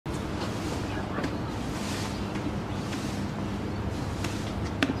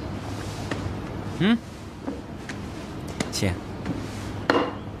嗯，请。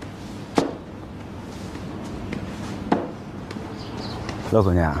洛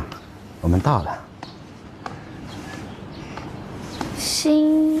姑娘，我们到了。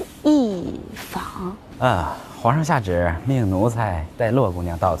心意坊。啊，皇上下旨命奴才带洛姑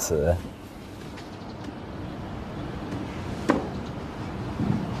娘到此。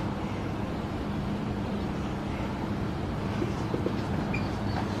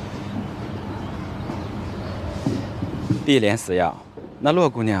碧莲死药，那洛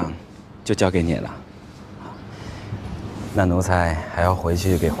姑娘就交给你了。那奴才还要回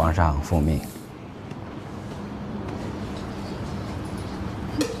去给皇上复命。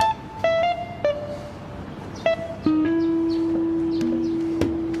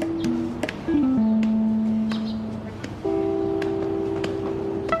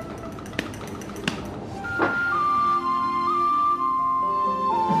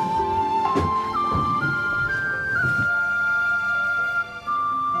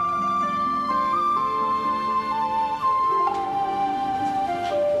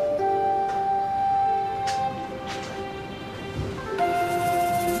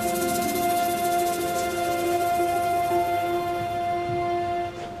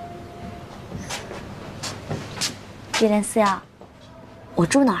碧莲寺呀，我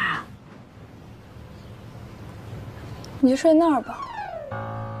住哪儿啊？你就睡那儿吧。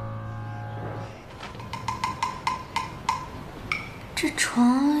这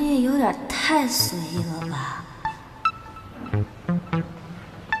床也有点太随意了吧？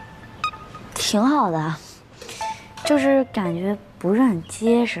挺好的，就是感觉不是很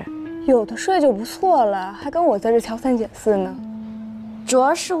结实。有的睡就不错了，还跟我在这挑三拣四呢。主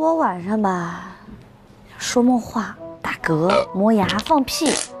要是我晚上吧，说梦话。 打嗝、磨牙、放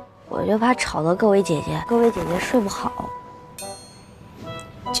屁，我就怕吵到各位姐姐，各位姐姐睡不好。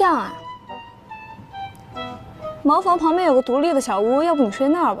这样啊，茅房旁边有个独立的小屋，要不你睡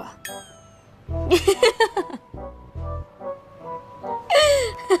那儿吧？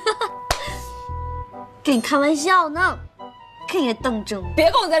跟你开玩笑呢，看你当真。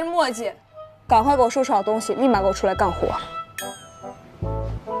别跟我在这磨叽，赶快给我收拾好东西，立马给我出来干活。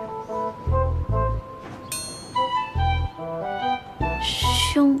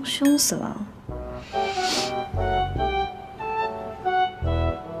 凶死了！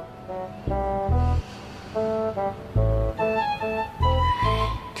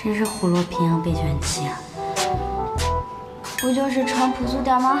真是虎落平阳被卷起啊！不就是穿朴素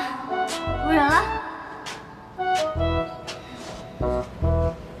点吗？不忍了。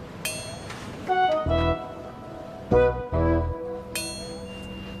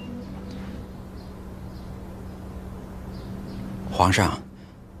皇上。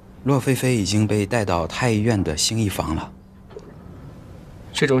 洛菲菲已经被带到太医院的兴义坊了。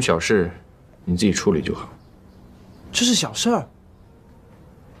这种小事，你自己处理就好。这是小事儿。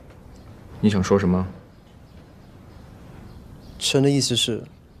你想说什么？臣的意思是，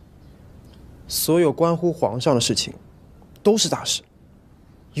所有关乎皇上的事情，都是大事，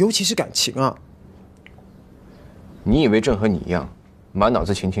尤其是感情啊。你以为朕和你一样，满脑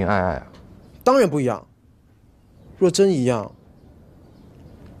子情情爱爱啊？当然不一样。若真一样，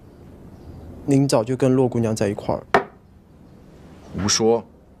 您早就跟洛姑娘在一块儿。胡说！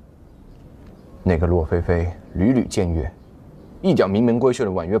那个洛菲菲屡屡僭越，一点名门闺秀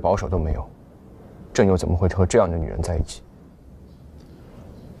的婉约保守都没有，朕又怎么会和这样的女人在一起？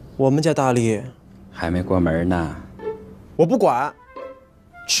我们家大力还没过门呢，我不管，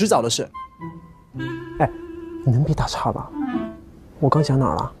迟早的事。哎，你能别打岔吧？我刚讲哪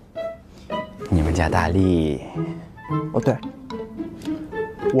儿了？你们家大力……哦，对，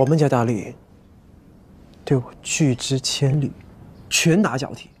我们家大力。 对我拒之千里，拳打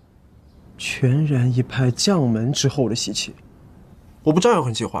脚踢，全然一派将门之后的习气，我不照样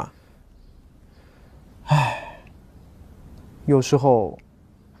很喜欢？唉，有时候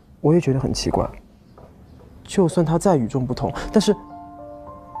我也觉得很奇怪。就算他再与众不同，但是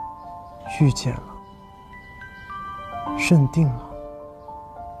遇见了，认定了，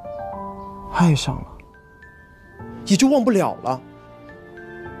爱上了，也就忘不了了。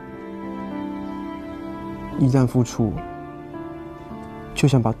 一旦付出，就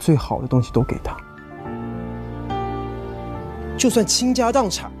想把最好的东西都给他，就算倾家荡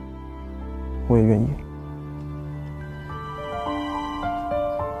产，我也愿意。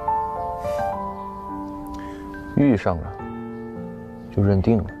遇上了，就认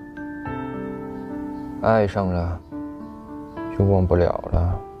定了；爱上了，就忘不了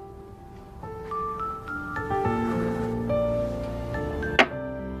了。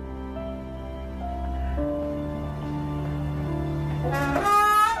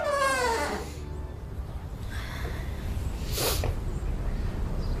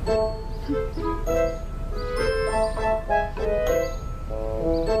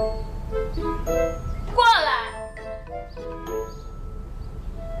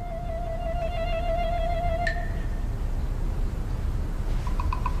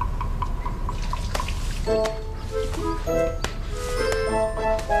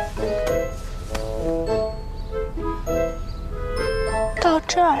到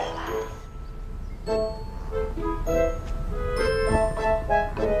这儿来。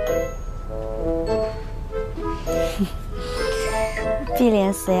碧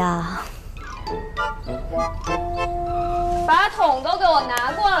莲丝呀，把桶都给我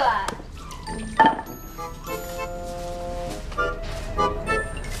拿过来。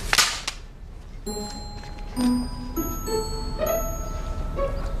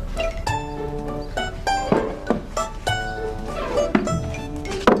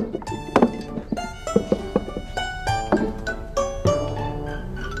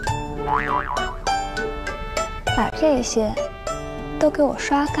把这些都给我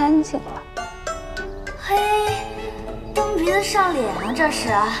刷干净了。嘿，蹬鼻子上脸啊，这是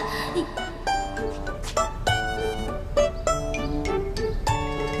你。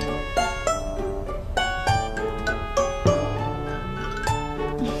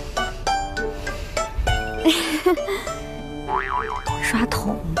刷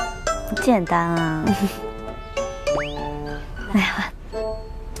桶，简单啊。来吧。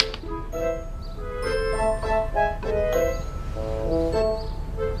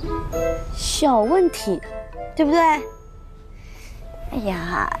小问题，对不对？哎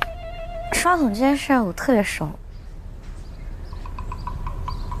呀，刷桶这件事我特别熟。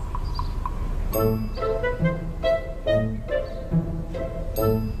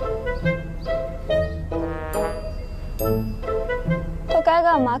都该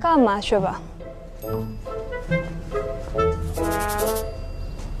干嘛干嘛去吧。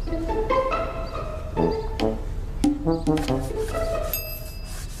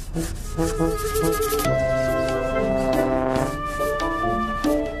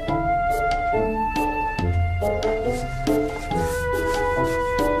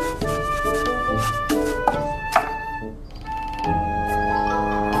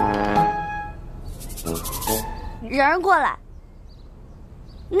人过来，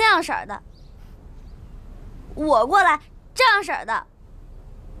那样式儿的；我过来，这样式儿的。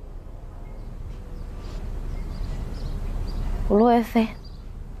我洛微飞，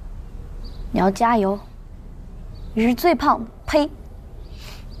你要加油。你是最胖的，呸！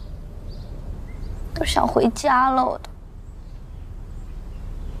都想回家了，我都。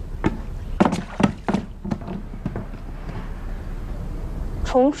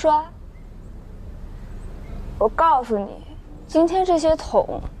重刷。我告诉你，今天这些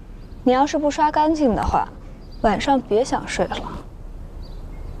桶，你要是不刷干净的话，晚上别想睡了。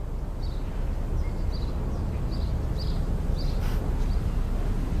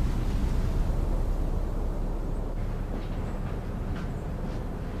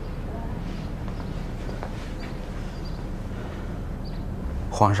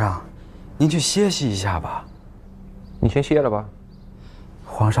皇上，您去歇息一下吧。你先歇了吧。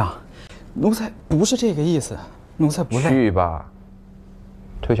皇上，奴才不是这个意思，奴才不累。去吧，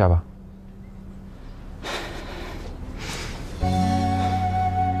退下吧。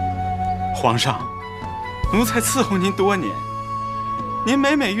皇上，奴才伺候您多年，您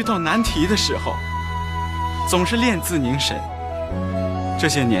每遇到难题的时候，总是练字凝神。这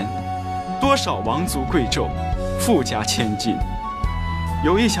些年，多少王族贵胄，富家千金，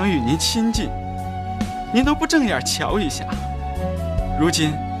有意想与您亲近，您都不正眼瞧一下。如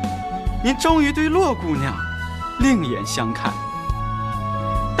今，您终于对洛姑娘另眼相看，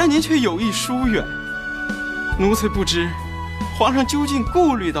但您却有意疏远。奴才不知皇上究竟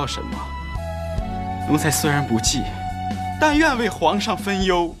顾虑到什么。奴才虽然不济，但愿为皇上分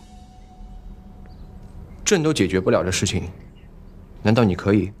忧。朕都解决不了的事情，难道你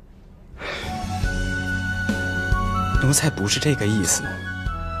可以？奴才不是这个意思，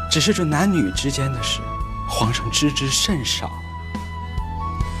只是这男女之间的事，皇上知之甚少。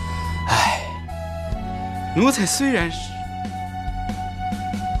唉，奴才虽然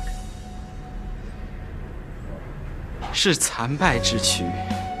是残败之躯，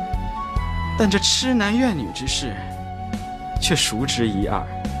但这痴男怨女之事却熟知一二。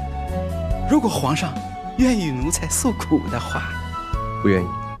如果皇上愿与奴才诉苦的话，不愿意。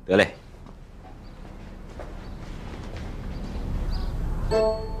得嘞。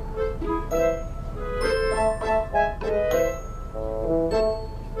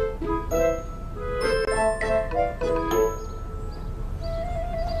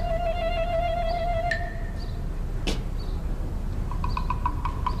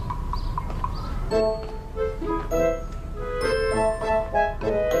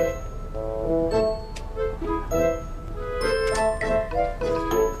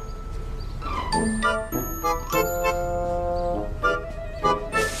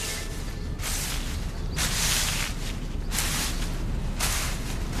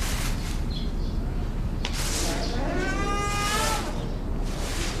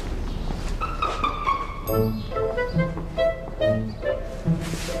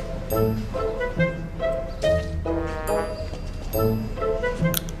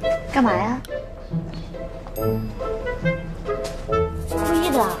干嘛呀？故意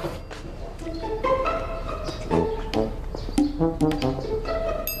的。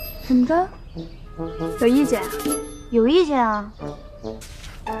怎么着？有意见？有意见啊？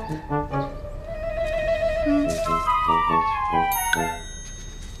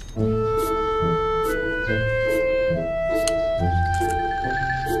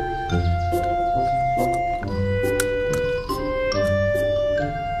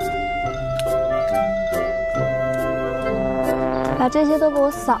把这些都给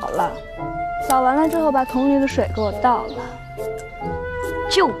我扫了，扫完了之后把桶里的水给我倒了。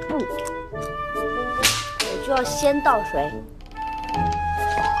就不，我就要先倒水。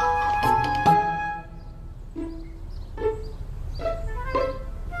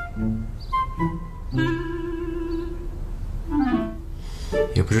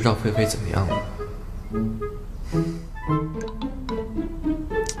也不知道菲菲怎么样了。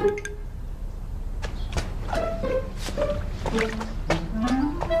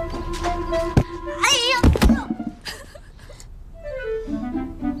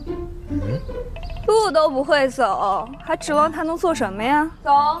路都不会走，还指望他能做什么呀？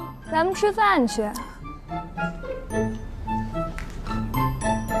走，咱们吃饭去。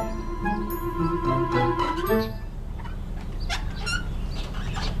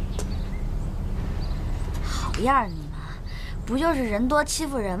好样儿你们，不就是人多欺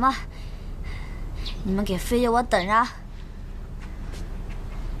负人吗？你们给菲姐我等着。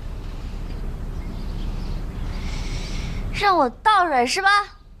让我倒水是吧？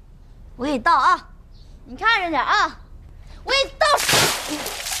我给你倒啊，你看着点啊，我给你倒水。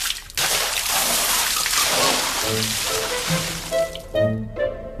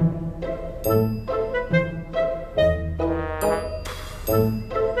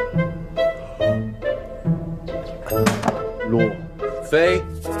陆菲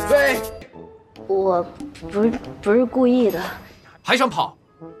菲，我不是故意的。还想跑？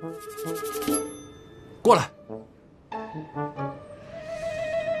过来！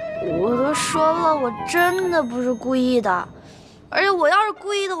我都说了，我真的不是故意的，而且我要是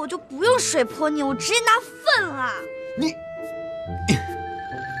故意的，我就不用水泼你，我直接拿粪了。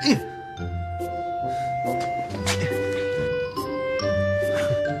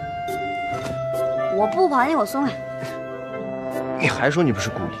我不跑，你给我松开！你还说你不是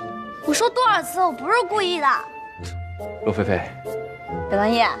故意？我说多少次，我不是故意的。洛菲菲，北方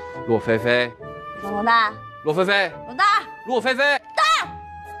一，洛菲菲，龙大，洛菲菲，龙大，洛菲菲。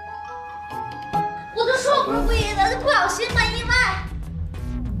我都说我不是故意的，就不小心嘛，意外。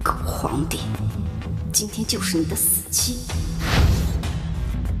狗皇帝，今天就是你的死期。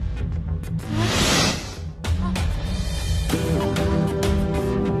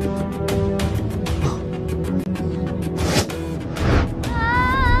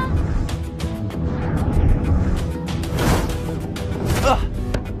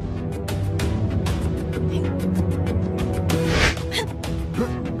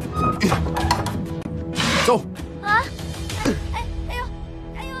走。啊！哎呦！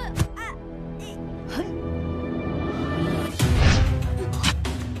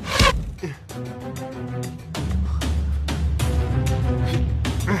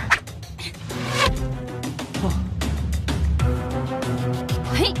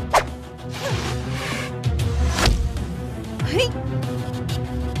嘿！嘿！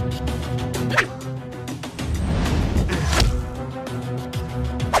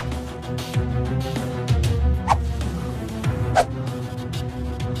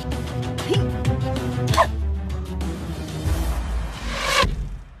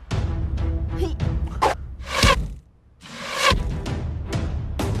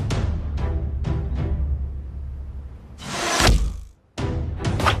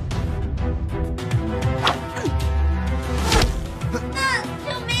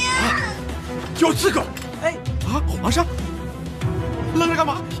有刺客！哎啊，皇上，愣着干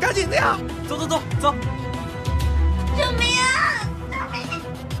嘛？赶紧的呀！走！救命啊！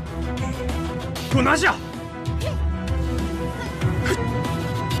给我拿下！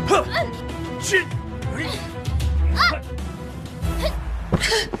去！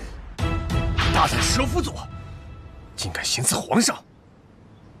大胆蛇夫佐，竟敢行刺皇上！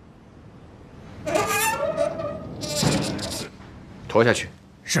拖下去。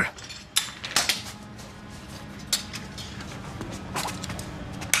是。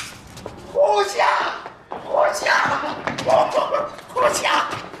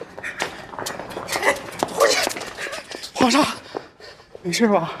皇上，没事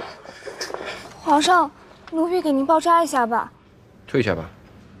吧？皇上，奴婢给您包扎一下吧。退下吧，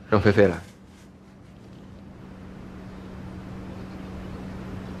让菲菲来。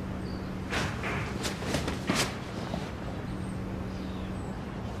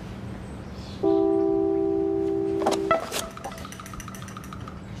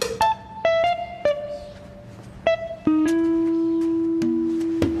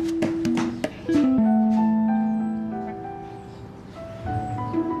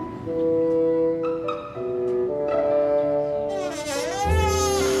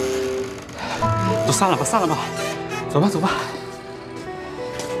都散了吧，散了吧，走吧，走吧。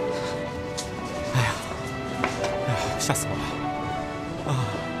哎呀，吓死我了！啊！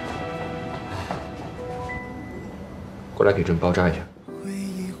过来给朕包扎一下。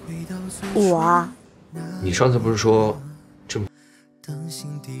我，你上次不是说朕？当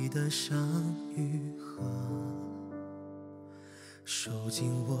心底的伤愈合，收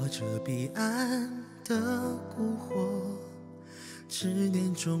紧我这彼岸的蛊惑，执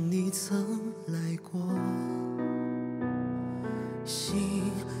念中你曾来过，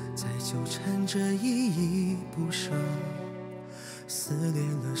心在纠缠着依依不舍，撕裂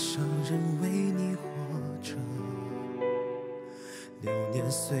了伤人为你活着。流年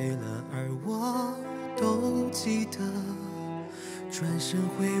碎了，而我都记得，转身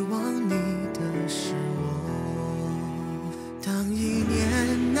回望你的是我。当一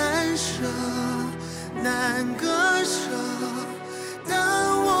念难舍难割舍，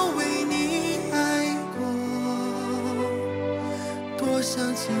当我为你爱过，多想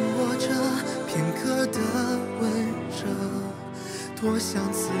紧握着片刻的温热，多想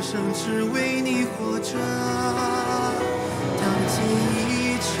此生只为你活着。当记忆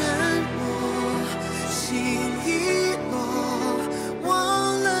沉默，心已落，忘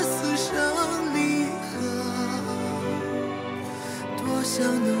了死生离合，多想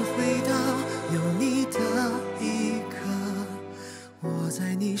能回到有你的一刻，我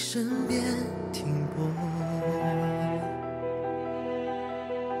在你身边停泊。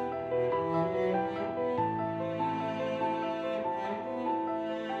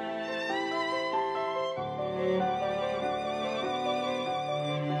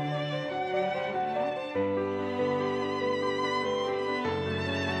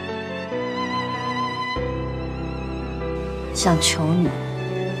想求你，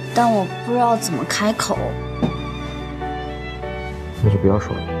但我不知道怎么开口。那就不要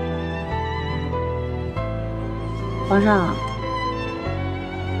说了。皇上，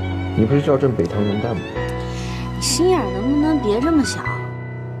你不是叫朕北唐人蛋吗？你心眼能不能别这么小？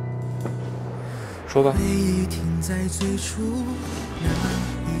说吧。回忆停在最初那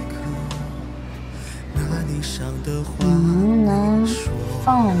一刻，那你伤的话能不能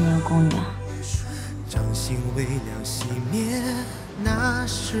放了那个宫女啊？掌心微凉熄灭，那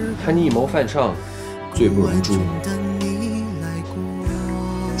时看你以谋犯上，罪不容诛。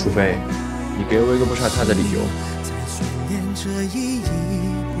除非你给我一个不杀他的理由。在眷恋着依依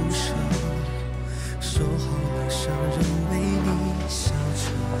不舍，守好了伤人为你消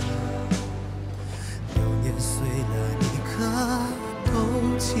沉。流年碎了一刻都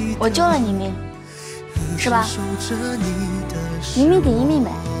记得，我救了你命，是吧？一命抵一命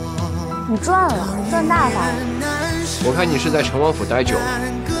呗。你赚了，赚大发了。我看你是在成王府待久了，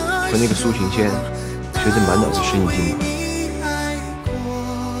和那个苏晴仙学得满脑子生意经吧。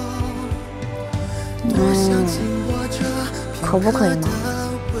可不可以呢？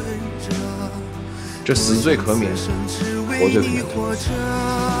这死罪可免，活罪可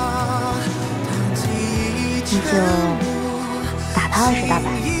难逃。你就打他20大板，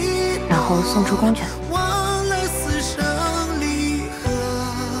然后送出宫犬。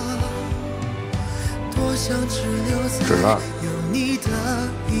准了。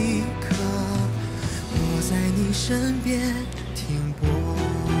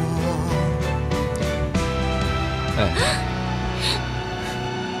哎，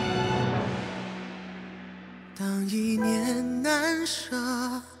当一念难舍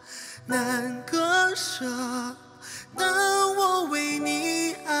难割舍，当我为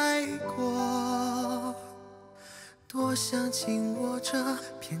你爱过，多想紧握着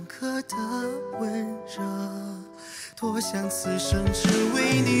片刻的温热，多想此生只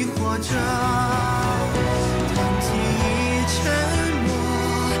为你活着。当记忆沉默，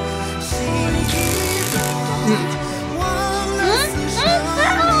心已落，忘了此生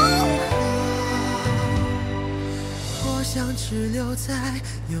离合，多想只留在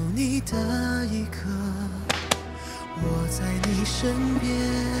有你的一刻，我在你身边。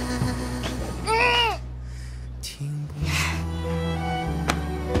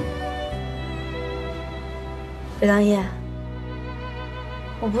北当爷，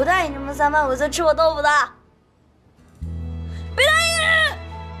我不带你这么3番5次吃我豆腐的。北当爷，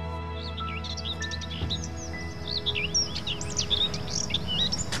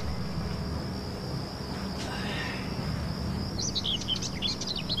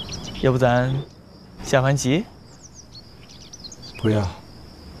要不咱下盘棋？不要。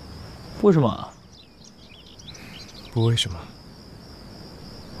为什么？不为什么。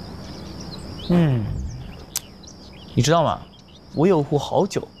你知道吗？我有壶好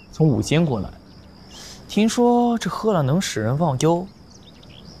酒从5间过来，听说这喝了能使人忘忧，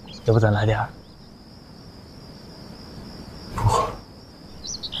要不咱来点儿？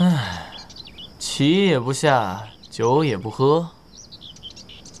唉，棋也不下，酒也不喝，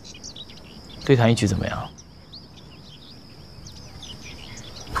对谈一局怎么样？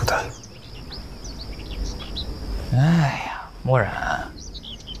不谈。哎呀，漠然，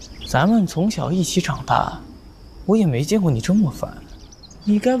咱们从小一起长大，我也没见过你这么烦。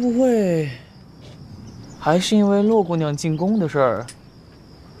你该不会还是因为洛姑娘进宫的事儿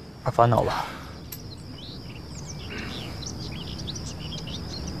而烦恼吧？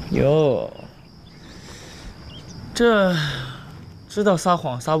哟，这知道撒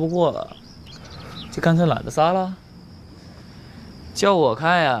谎撒不过了，就干脆懒得撒了。叫我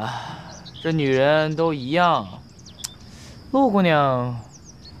看呀，这女人都一样。洛姑娘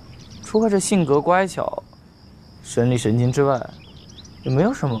除了这性格乖巧、神力神经之外，也没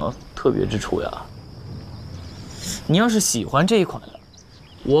有什么特别之处呀。你要是喜欢这一款的，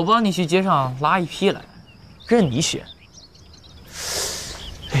我帮你去街上拉一批来，任你选。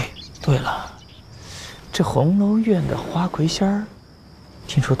哎，对了，这红楼院的花魁仙儿，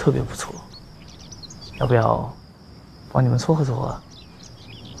听说特别不错，要不要帮你们撮合撮合？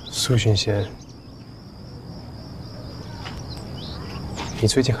苏训贤，你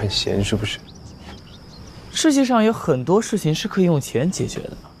最近很闲是不是？世界上有很多事情是可以用钱解决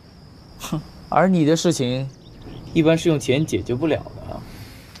的，哼，而你的事情，一般是用钱解决不了的。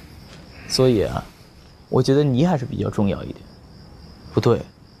所以啊，我觉得你还是比较重要一点。不对，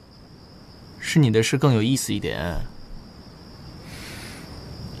是你的事更有意思一点。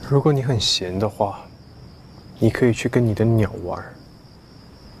如果你很闲的话，你可以去跟你的鸟玩。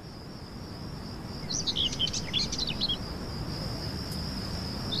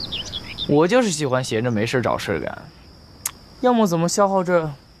我就是喜欢闲着没事找事干，要么怎么消耗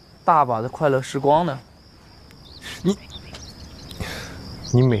这大把的快乐时光呢？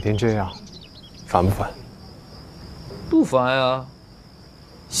你每天这样，烦不烦？不烦呀，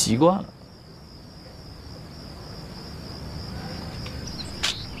习惯了。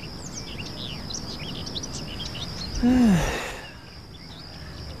唉，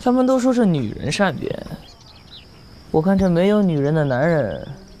他们都说这女人善变，我看这没有女人的男人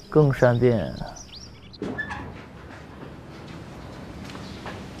更善变。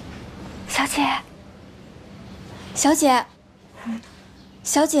小姐，小姐，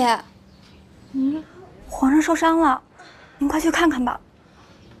小姐，皇上受伤了，您快去看看吧。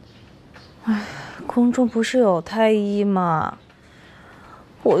哎，宫中不是有太医吗？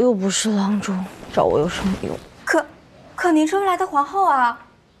我又不是郎中，找我有什么用？可您是未来的皇后啊，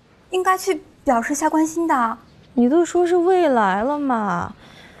应该去表示下关心的。你都说是未来了嘛，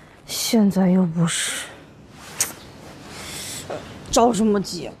现在又不是，着什么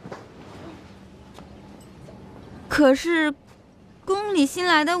急？可是，宫里新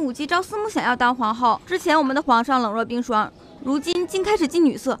来的武姬昭思慕想要当皇后。之前我们的皇上冷若冰霜，如今竟开始进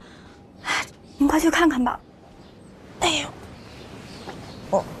女色。您快去看看吧。哎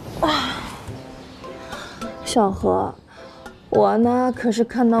呦，小何，我呢可是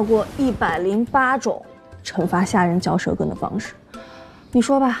看到过108种惩罚下人嚼舌根的方式，你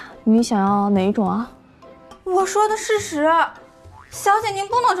说吧，你想要哪一种啊？我说的事实，小姐您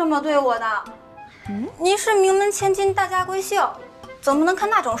不能这么对我的。您是名门千金，大家闺秀，怎么能看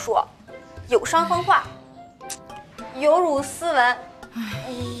那种书？有伤风化，有辱斯文，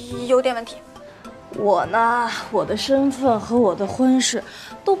有点问题。我呢，我的身份和我的婚事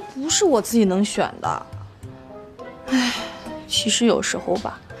都不是我自己能选的。唉，其实有时候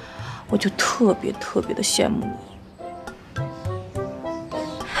吧，我就特别的羡慕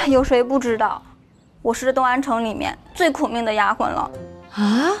你。有谁不知道，我是东安城里面最苦命的丫鬟了。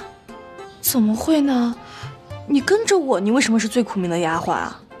啊？怎么会呢？你跟着我，你为什么是最苦命的丫鬟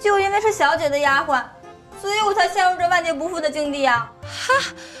啊？就因为是小姐的丫鬟，所以我才陷入这万劫不复的境地啊！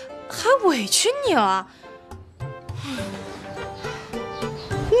还委屈你了？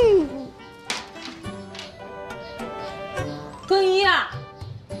更衣啊！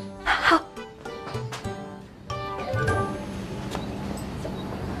好。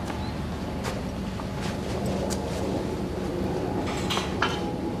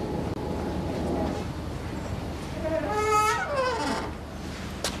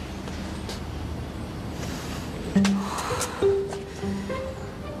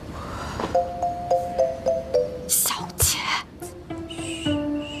小姐，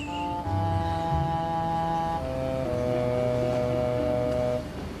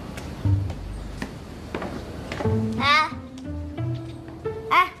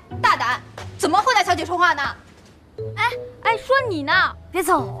哎，大胆，怎么会拿小姐说话呢？哎，说你呢！别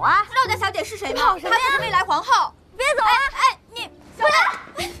走啊！知道我家小姐是谁吗？她就是未来皇后。别走啊！哎，你回来！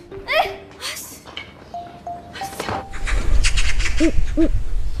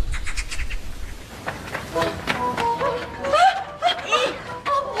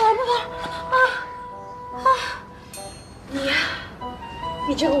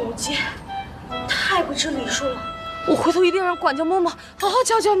让管家嬷嬷好好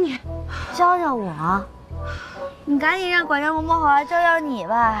教教你。教教我？你赶紧让管家嬷嬷好好教教你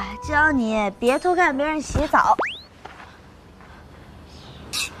吧，教你别偷看别人洗澡。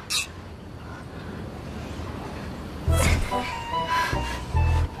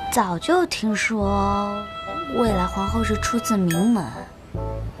早就听说未来皇后是出自名门，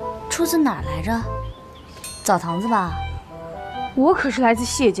出自哪儿来着？澡堂子吧？我可是来自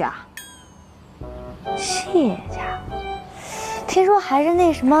谢家。谢家，听说还是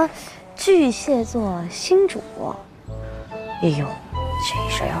那什么巨蟹座新主。哎呦，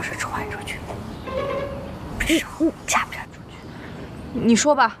这事要是传出去，不知道嫁不嫁出去。你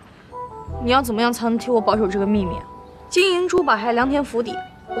说吧，你要怎么样才能替我保守这个秘密？金银珠宝还有良田府邸，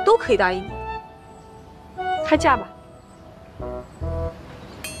我都可以答应你。开价吧。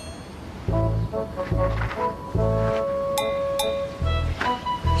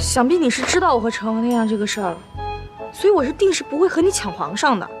想必你是知道我和陈王天下这个事儿了，所以我是定是不会和你抢皇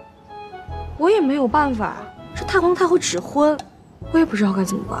上的。我也没有办法，这太皇太后指婚，我也不知道该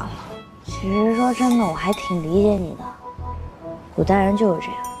怎么办了。其实说真的，我还挺理解你的。古代人就是这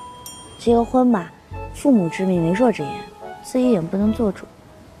样，结个婚吧，父母之命，媒妁之言，自己也不能做主，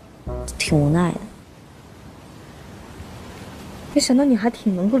挺无奈的。没想到你还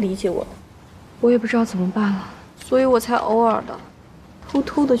挺能够理解我的，我也不知道怎么办了，所以我才偶尔的偷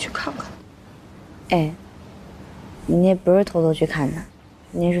偷的去看看。哎，你那不是偷偷去看的，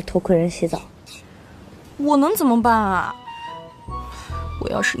你那是偷窥人洗澡。我能怎么办啊？我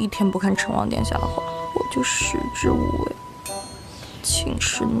要是一天不看陈王殿下的话，我就食之无味，寝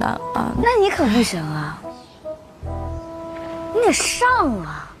食难安。那你可不行啊，你得上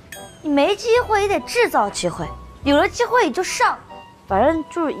啊！你没机会也得制造机会，有了机会你就上，反正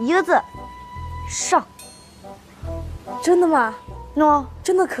就是一个字，上。真的吗？喏，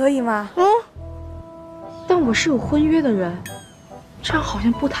真的可以吗？嗯。但我是有婚约的人，这样好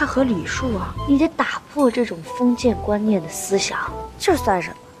像不太合礼数啊。你得打破这种封建观念的思想，这算什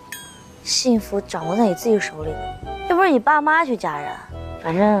么？幸福掌握在你自己手里，又不是你爸妈去嫁人，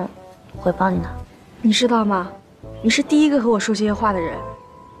反正我会帮你的。你知道吗？你是第一个和我说这些话的人。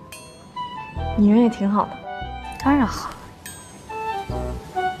你人也挺好的。当然好。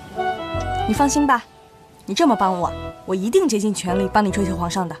你放心吧，你这么帮我，我一定竭尽全力帮你追求皇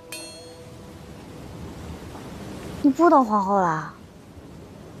上的。你不等皇后啦？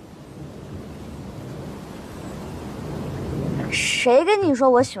谁跟你说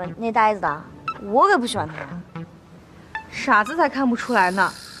我喜欢那呆子的？我可不喜欢他。傻子才看不出来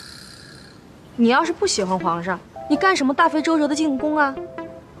呢。你要是不喜欢皇上，你干什么大费周折的进宫啊？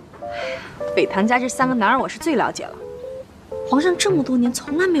北唐家这3个男人我是最了解了。皇上这么多年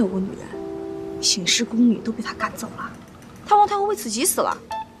从来没有过女人，寝室宫女都被他赶走了，太皇太后为此急死了。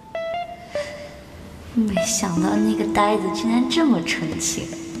没想到那个呆子竟然这么纯情。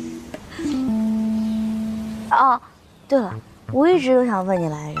哦，对了，我一直都想问你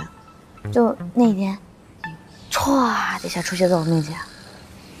来着，就那天，你歘的一下出现在我面前，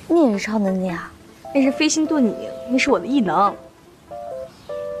你也是超能力啊？那是飞星遁影，那是我的异能。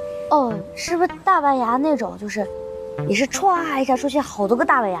哦，是不是大白牙那种？就是，也是歘一下出现好多个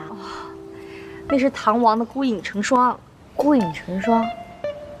大白牙。哦，那是唐王的孤影成双。孤影成双。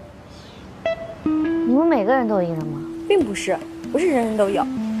你们每个人都有异能吗？并不是，不是人人都有，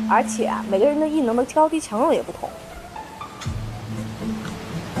而且啊，每个人的异能的高低强弱也不同。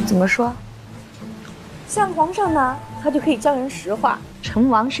怎么说？像皇上呢，他就可以教人实话；成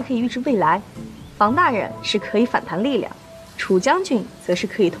王是可以预知未来；房大人是可以反弹力量；楚将军则是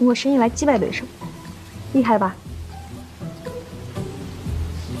可以通过声音来击败对手。厉害吧？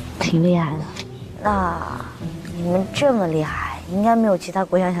挺厉害的。那你们这么厉害，应该没有其他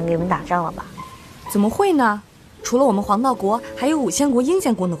国家想给你们打仗了吧？怎么会呢？除了我们黄道国，还有5000国、英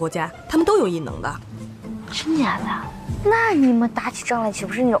建国的国家，他们都有异能的。真假的？那你们打起仗来岂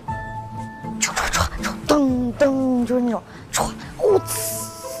不是那种，噔噔，就是那种，呼呲？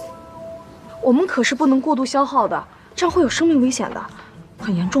我们可是不能过度消耗的，这样会有生命危险的，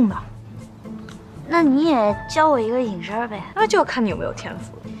很严重的。那你也教我一个隐身呗？那就要看你有没有天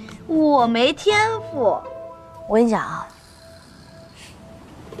赋。我没天赋，我跟你讲啊，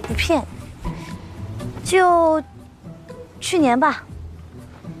不骗你。就去年吧，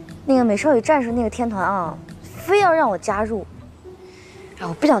那个美少女战士那个天团啊，非要让我加入，然后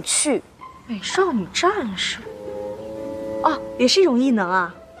我不想去。美少女战士，哦，也是一种异能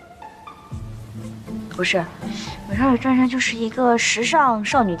啊？不是，美少女战士就是一个时尚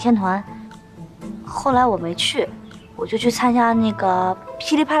少女天团。后来我没去，我就去参加那个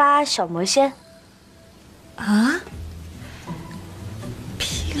噼里啪啦小魔仙。啊？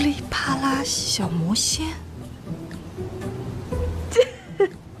噼里啪啦小魔仙，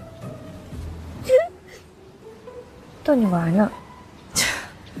逗你玩呢。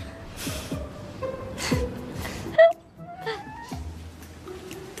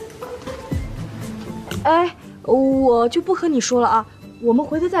哎，我就不和你说了啊，我们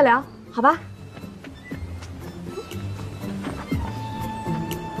回头再聊，好吧？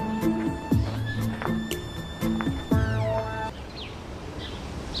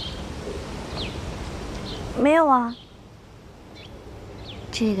没有啊。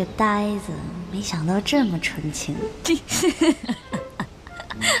这个呆子，没想到这么纯情。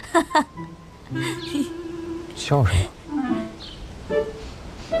笑什么？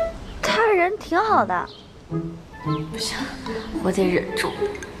他人挺好的。不行，我得忍住。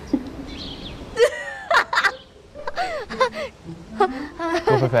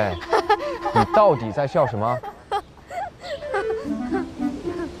罗菲菲，你到底在笑什么？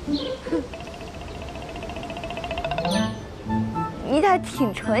你还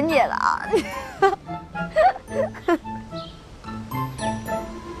挺纯洁的啊！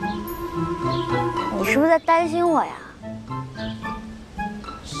你是不是在担心我呀？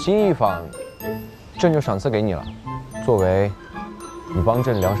新一坊，朕就赏赐给你了，作为你帮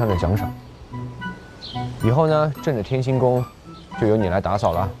朕梁上的奖赏。以后呢，朕的天心宫就由你来打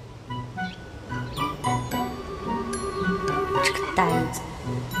扫了。这个呆子。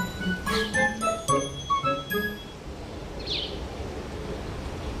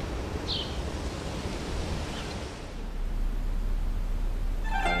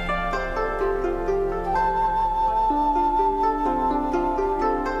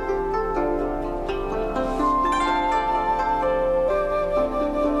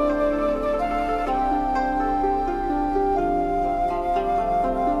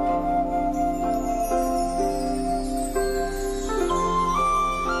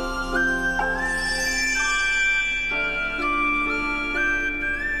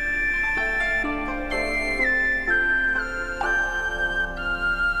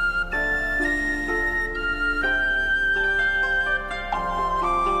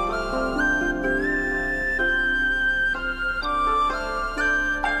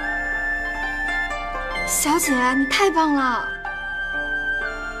小姐，你太棒了！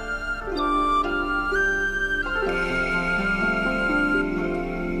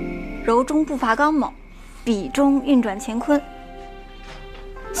柔中步伐刚猛，笔中运转乾坤。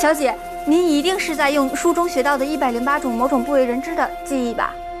小姐，您一定是在用书中学到的108种某种不为人知的技艺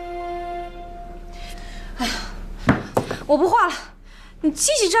吧？哎呀，我不画了，你叽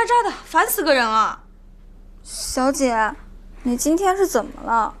叽喳喳的，烦死个人了。小姐，你今天是怎么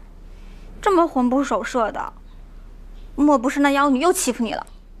了？这么魂不守舍的，莫不是那妖女又欺负你了？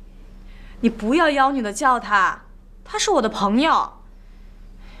你不要妖女的叫她，她是我的朋友。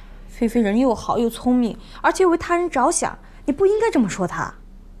菲菲人又好又聪明，而且又为他人着想，你不应该这么说她。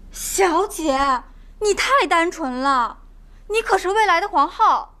小姐，你太单纯了，你可是未来的皇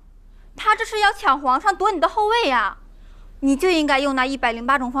后，她这是要抢皇上夺你的后位呀！你就应该用那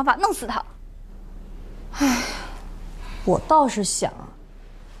108种方法弄死她。唉，我倒是想。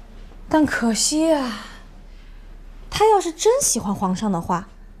但可惜啊，她要是真喜欢皇上的话，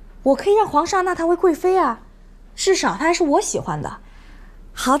我可以让皇上纳她为贵妃啊，至少她还是我喜欢的，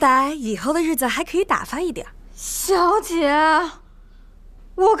好歹以后的日子还可以打发一点。小姐，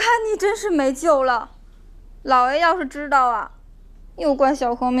我看你真是没救了。老爷要是知道啊，又怪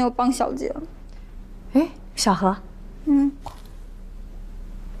小何没有帮小姐了。哎，小何，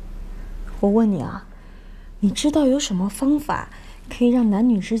我问你啊，你知道有什么方法可以让男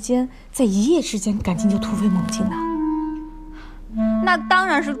女之间在一夜之间感情就突飞猛进的？那当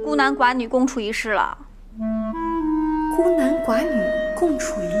然是孤男寡女共处一室了。孤男寡女共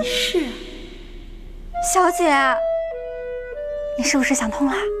处一室？小姐，你是不是想通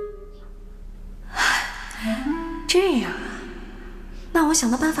了？这样啊，那我想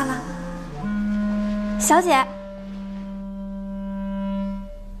到办法了。小姐，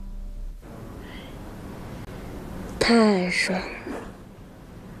太爽了！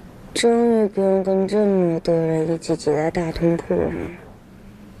终于不用跟这么多人一起挤在大通铺了，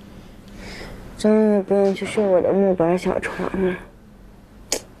终于不用去睡我的木板小床了，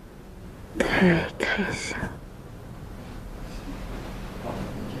太开心了！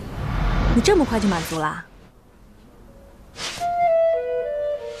你这么快就满足啦？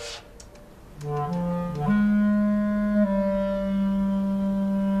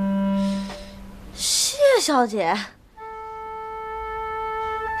谢小姐。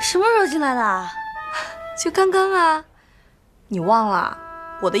什么时候进来的？就刚刚啊！你忘了，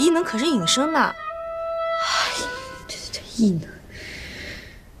我的异能可是隐身呢。哎，这异能。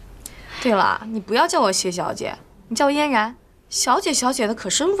对了，你不要叫我谢小姐，你叫我嫣然。小姐小姐的可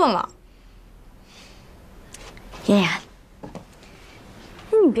生分了。嫣然，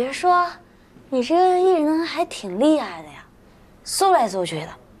你别说，你这个艺人还挺厉害的呀，搜来搜去的，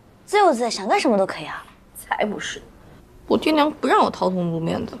自由自在，想干什么都可以啊。才不是，我爹娘不让我抛头露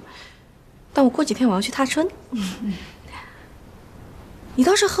面的。但我过几天我要去踏春，你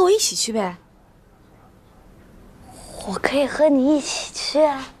倒是和我一起去呗。我可以和你一起去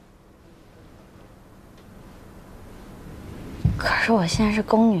啊。可是我现在是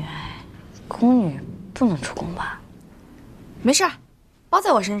宫女哎，宫女不能出宫吧？没事儿，包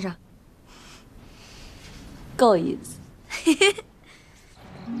在我身上，够意思。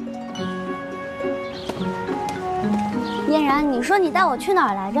嫣然，你说你带我去哪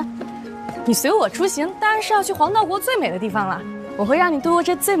儿来着？你随我出行，当然是要去黄道国最美的地方了。我会让你度过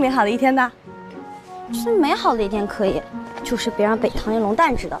这最美好的一天的。最美好的一天可以，就是别让北唐爷龙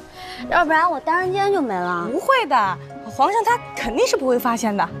蛋知道，要不然我单人间就没了。不会的，皇上他肯定是不会发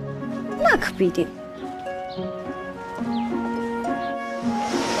现的。那可不一定。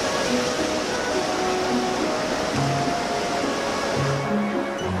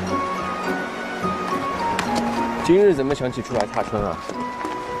今日怎么想起出来踏春啊？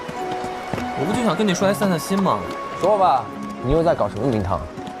我不就想跟你出来散散心吗？说吧，你又在搞什么名堂？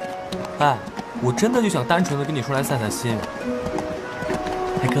哎，我真的就想单纯的跟你出来散散心。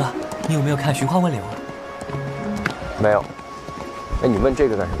哎哥，你有没有看《寻花问柳》啊？没有。哎，你问这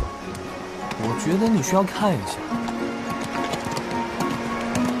个干什么？我觉得你需要看一下。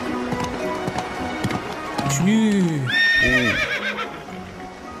去。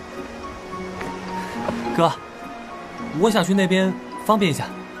哥，我想去那边，方便一下。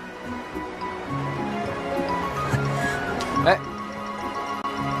哎，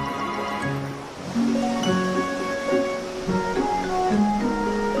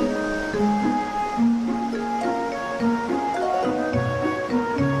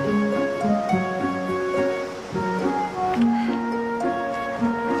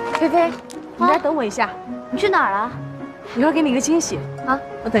菲菲，你来等我一下。你去哪儿了？一会儿给你个惊喜啊！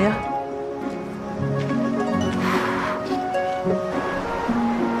我等一下。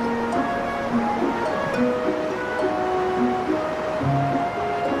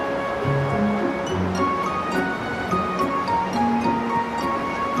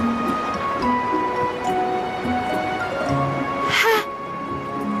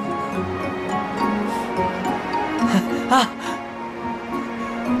啊！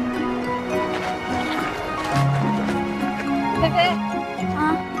菲菲，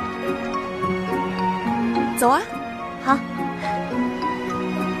啊，走啊！好。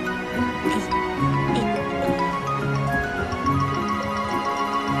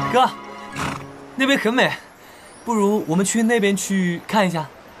哥，那边很美，不如我们去那边去看一下。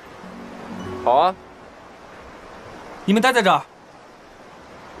好啊。你们待在这儿。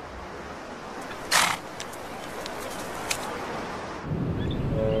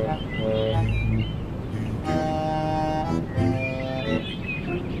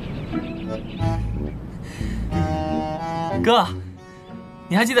哥，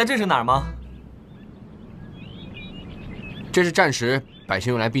你还记得这是哪儿吗？这是战时百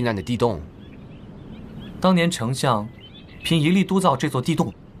姓用来避难的地洞。当年丞相凭一力督造这座地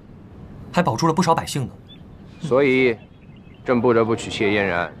洞，还保住了不少百姓呢。所以，朕不得不娶妾嫣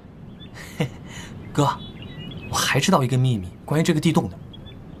然。哥，我还知道一个秘密，关于这个地洞的。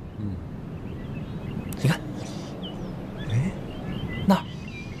你看，哎，那儿。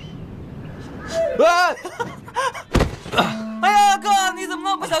哎呀，哥，你怎么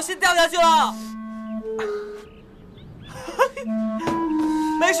那么不小心掉下去了？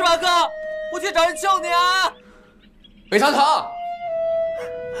没事吧，哥？我去找人救你啊！北堂堂，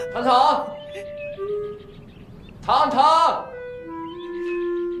堂堂，堂堂。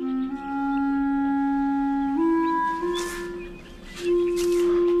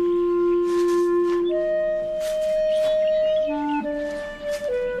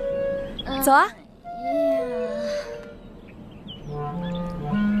走啊！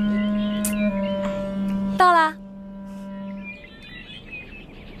到啦！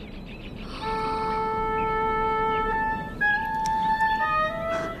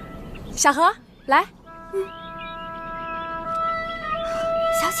小何，来。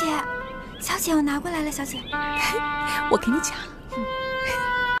小姐，小姐，我拿过来了，小姐。我给你讲。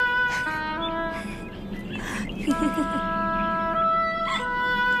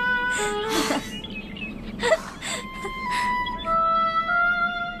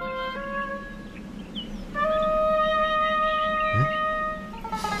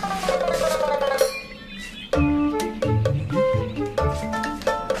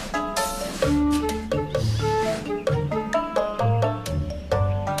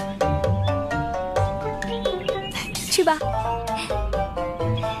去吧，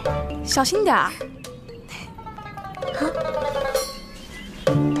小心点儿。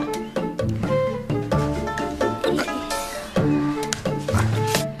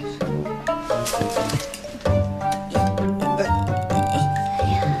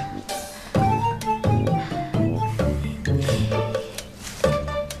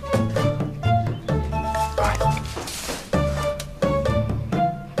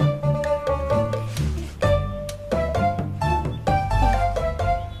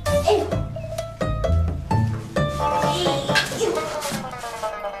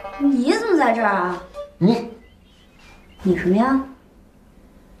你怎么在这儿啊？你什么呀？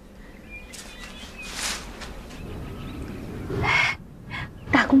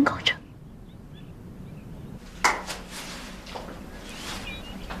大功告成。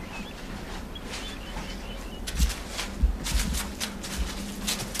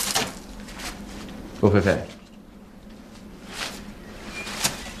罗菲菲，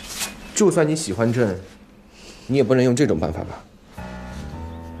就算你喜欢朕，你也不能用这种办法吧？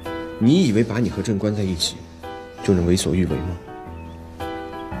你以为把你和朕关在一起，就能为所欲为吗？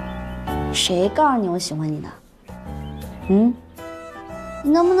谁告诉你我喜欢你的？嗯？你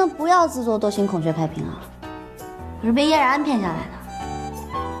能不能不要自作多情、孔雀开屏啊？我是被叶然骗下来的。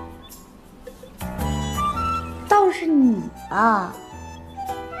倒是你啊，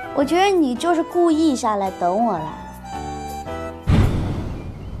我觉得你就是故意下来等我来。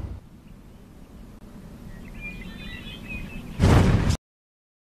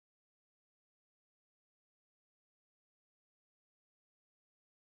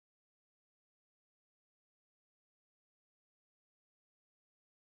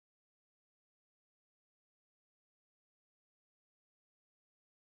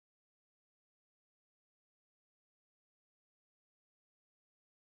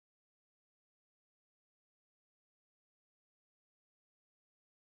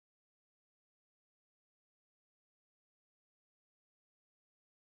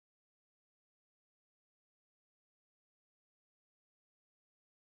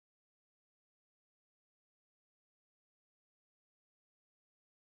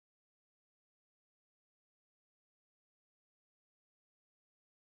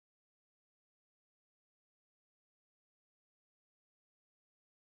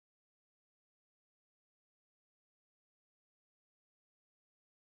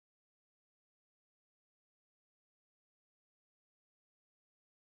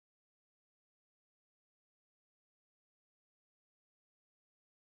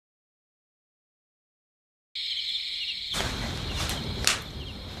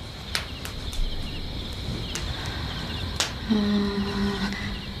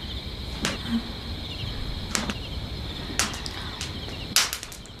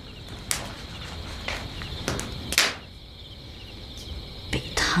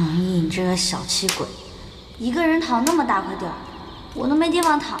唐毅，你这个小气鬼，一个人躺那么大块地儿，我都没地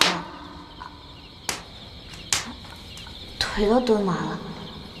方躺了，腿都蹲麻了。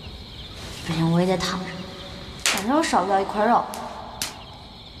不行，我也得躺着，反正我少不了一块肉。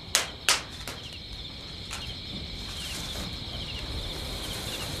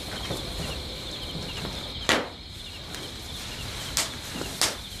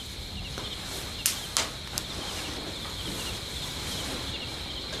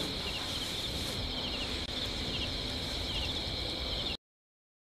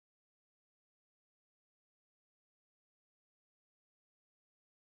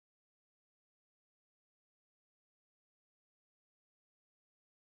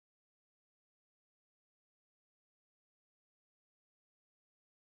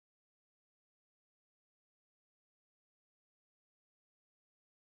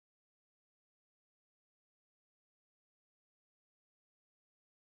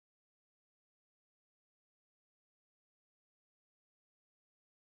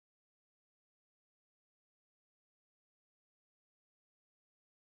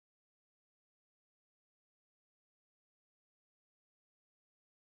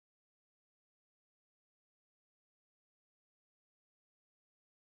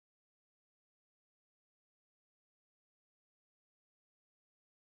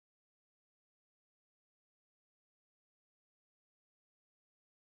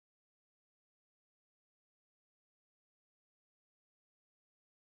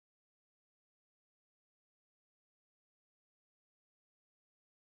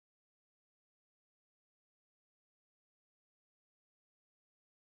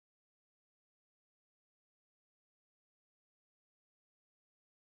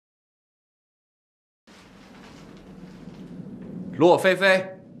洛菲菲。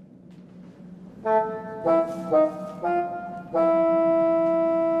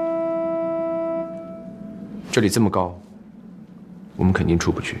这里这么高，我们肯定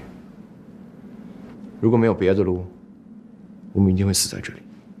出不去。如果没有别的路，我们一定会死在这里。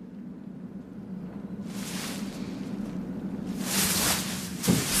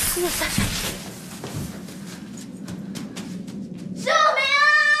死在这里！救命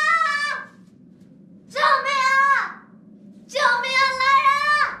啊！救命啊！救命啊！来人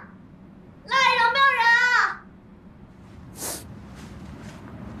啊！来，有没有人啊？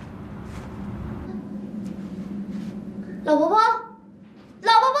老婆婆，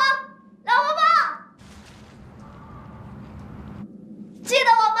老婆婆，老婆婆，记得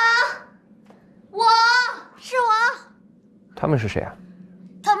我吗？是我。他们是谁啊？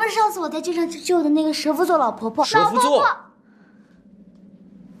他们是上次我在街上救的那个蛇夫座老婆婆。蛇夫座，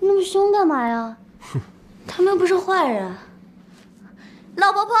那么凶干嘛呀？他们又不是坏人。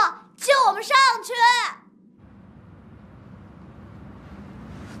老婆婆，救我们上去！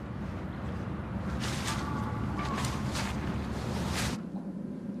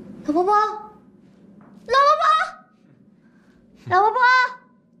老婆婆，老婆婆，老婆婆，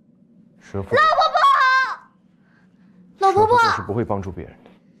蛇夫，老婆婆，老婆婆是不会帮助别人的。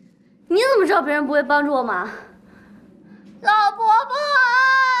你怎么知道别人不会帮助我吗？老婆婆，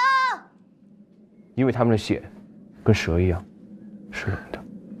因为他们的血跟蛇一样，是冷的。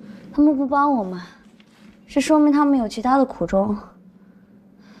他们不帮我们，是说明他们有其他的苦衷。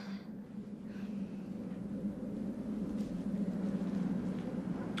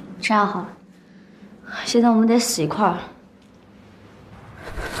这样好了，现在我们得死一块儿。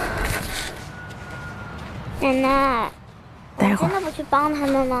奶奶，我真的不去帮他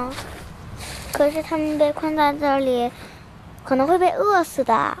们吗？可是他们被困在这里，可能会被饿死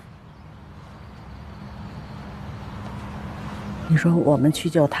的。你说我们去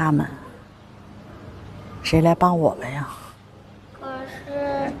救他们，谁来帮我们呀？可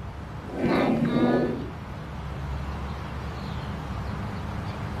是，奶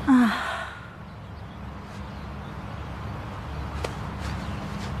奶，啊。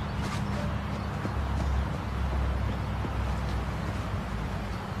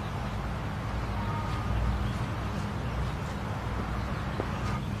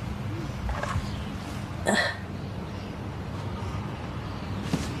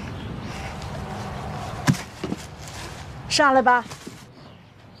上来吧。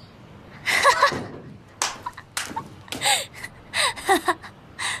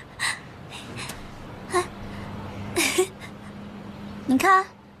你看，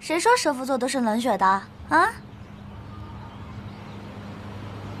谁说蛇夫座都是冷血的啊？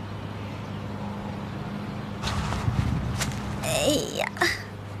哎呀，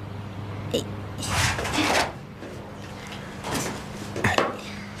哎。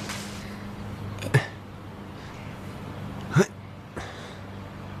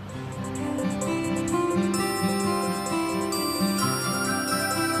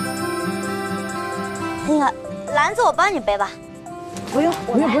那个篮子我帮你背吧。不用，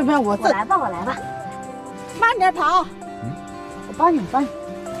不用，我来吧，我来吧。慢点跑。我帮你，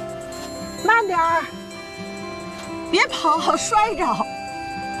慢点儿，别跑，摔着。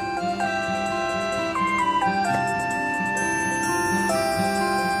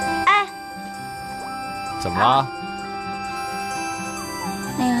哎，怎么了？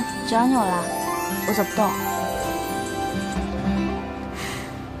那个脚扭了，我走不动。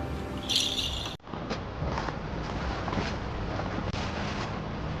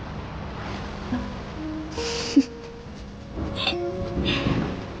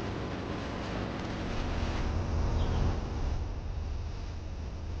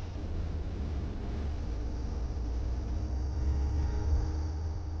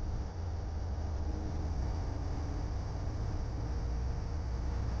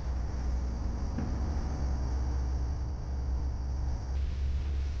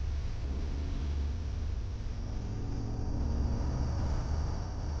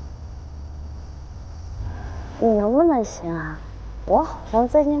你能不能行啊？我好像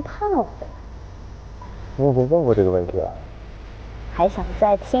最近胖了回来。你有问过这个问题了？还想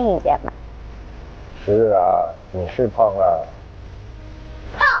再听一遍吗？是啊，你是胖了。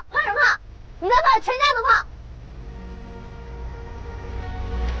胖什么胖？你再胖，全家都胖。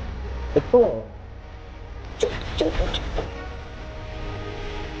别动！就。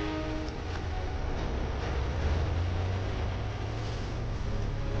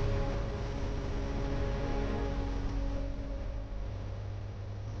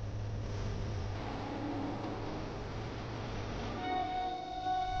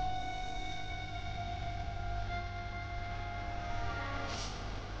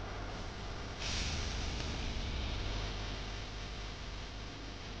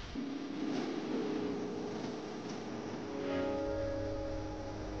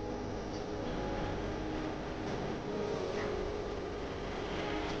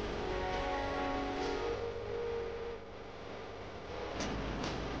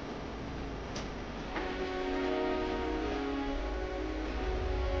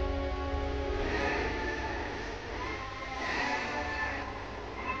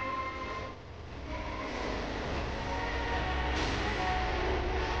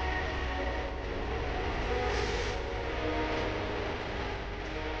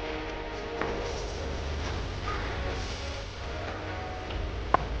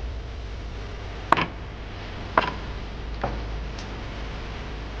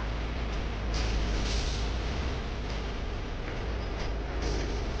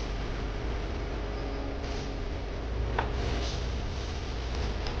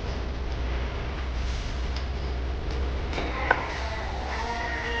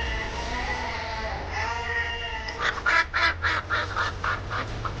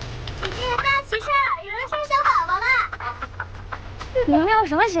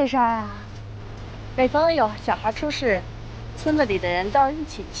什么喜事儿啊？北方有小孩出世，村子里的人都要一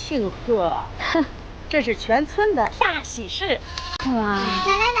起庆贺。这是全村的大喜事。哇！奶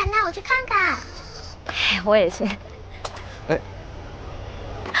奶，我去看看。哎，我也去。哎，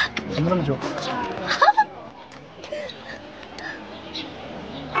怎么那么久？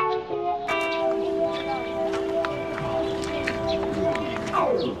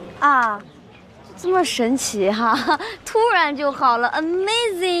啊，这么神奇哈！突然就好了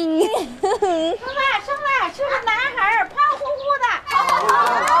 ，amazing！ 生了，是个男孩，胖乎乎的。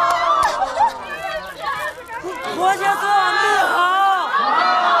国家做命好，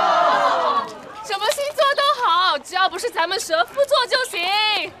什么星座都好，只要不是咱们蛇夫座就行。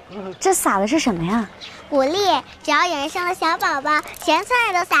这撒的是什么呀？鼓励，只要有人生了小宝宝，全村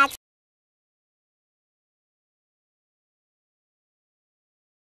人都撒。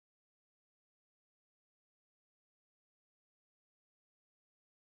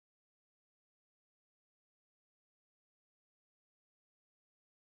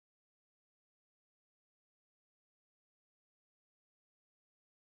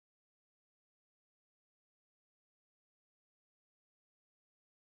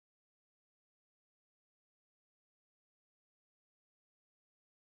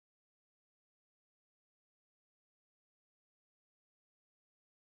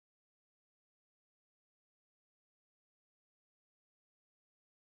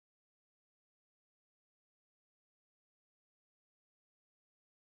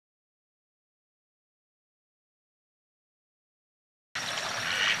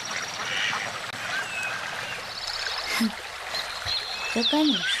就跟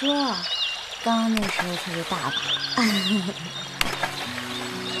你说，刚刚那时候特别大吧？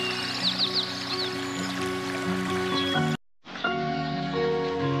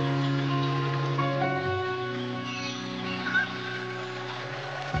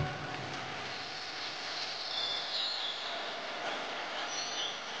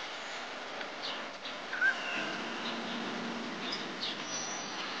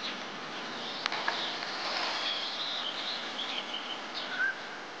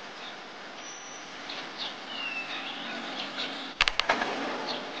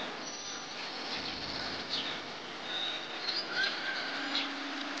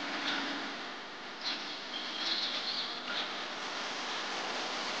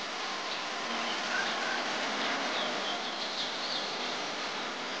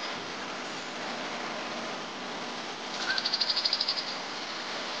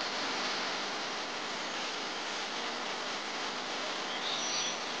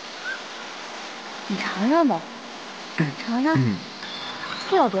你尝尝吧，尝尝，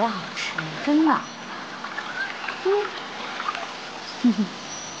这有多好吃，真的。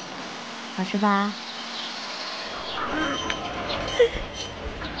好吃吧？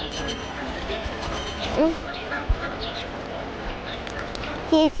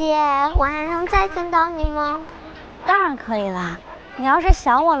姐姐，我还能再见到你吗？当然可以啦。你要是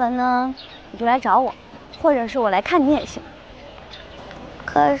想我了呢，你就来找我，或者是我来看你也行。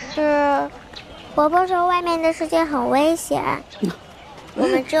可是，婆婆说外面的世界很危险，我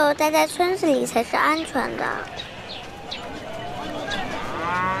们只有待在村子里才是安全的。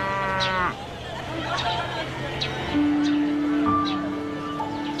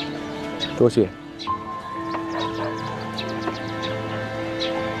多谢。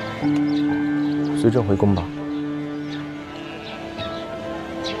随朕回宫吧。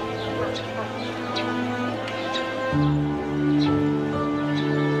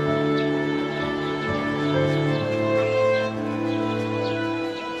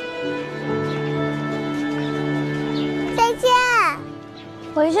再见。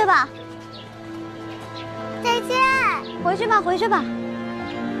回去吧。再见。回去吧，回去吧。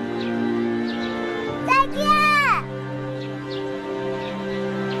再见。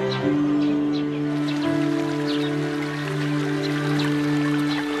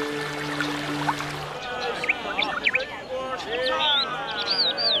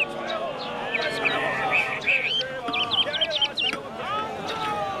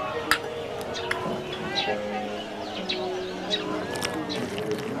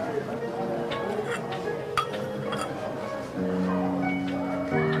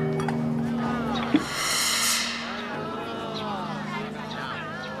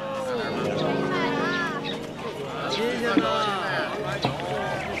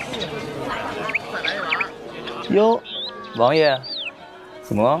哟，王爷，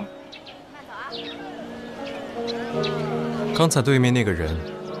怎么了？刚才对面那个人，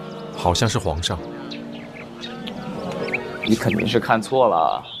好像是皇上。你肯定是看错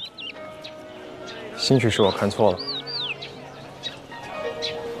了。兴许是我看错了。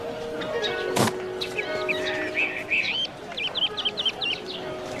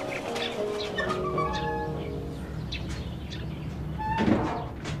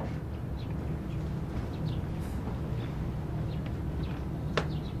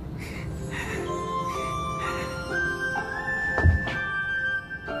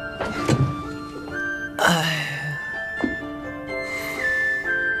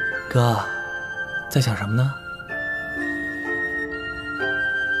哥，在想什么呢？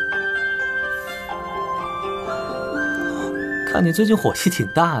看你最近火气挺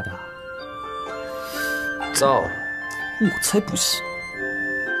大的。糟，我才不信！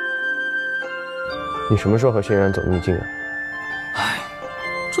你什么时候和谢然走那么近啊？哎，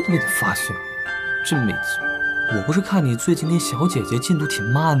这都被你发现了，真没劲！我不是看你最近那小姐姐进度挺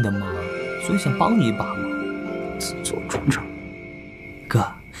慢的吗？所以想帮你一把嘛。自作主张。哥，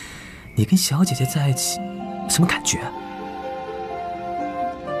你跟小姐姐在一起，什么感觉？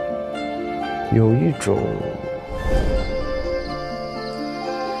有一种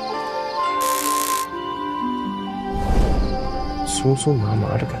酥酥麻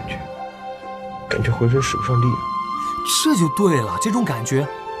麻的感觉，感觉浑身使不上力了。这就对了，这种感觉，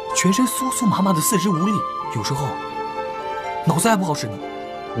全身酥酥麻麻的，四肢无力，有时候脑子还不好使呢。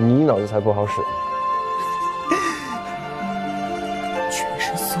你脑子才不好使。全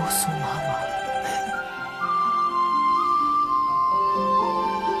身酥酥麻麻。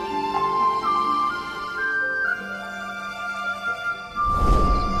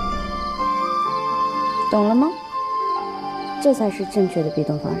懂了吗？这才是正确的逼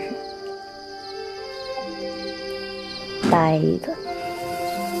动方式。呆的。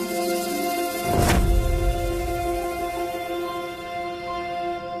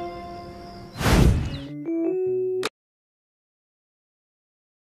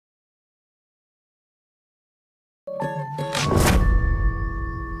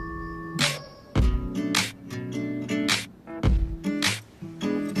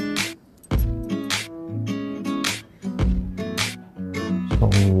小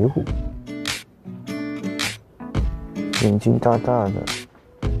迷糊，眼睛大大的，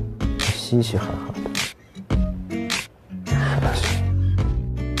嘻嘻哈哈的，傻笑，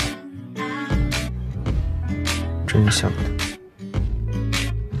真像的。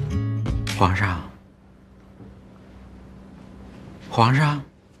皇上，皇上，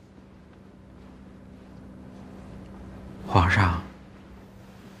皇上。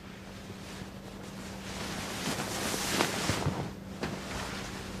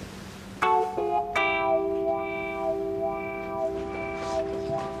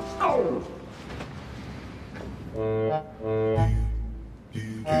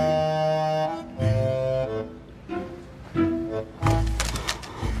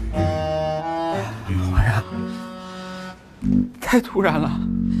皇上，太突然了，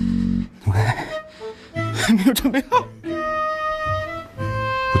奴才还没有准备好。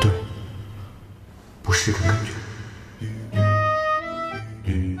不对，不是这个感觉。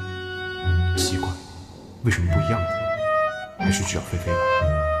奇怪，为什么不一样呢？还是去找菲菲吧。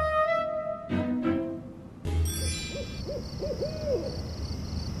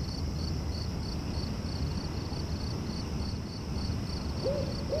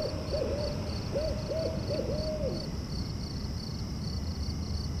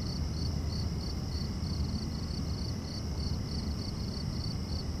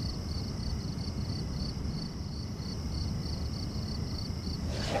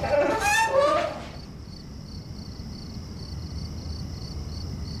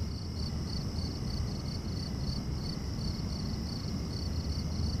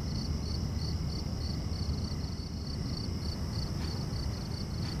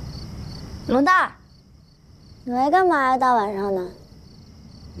龙蛋儿，你来干嘛呀？大晚上的。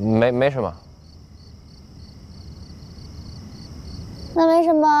没什么。那没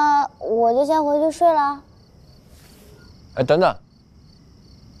什么，我就先回去睡了。哎，等等。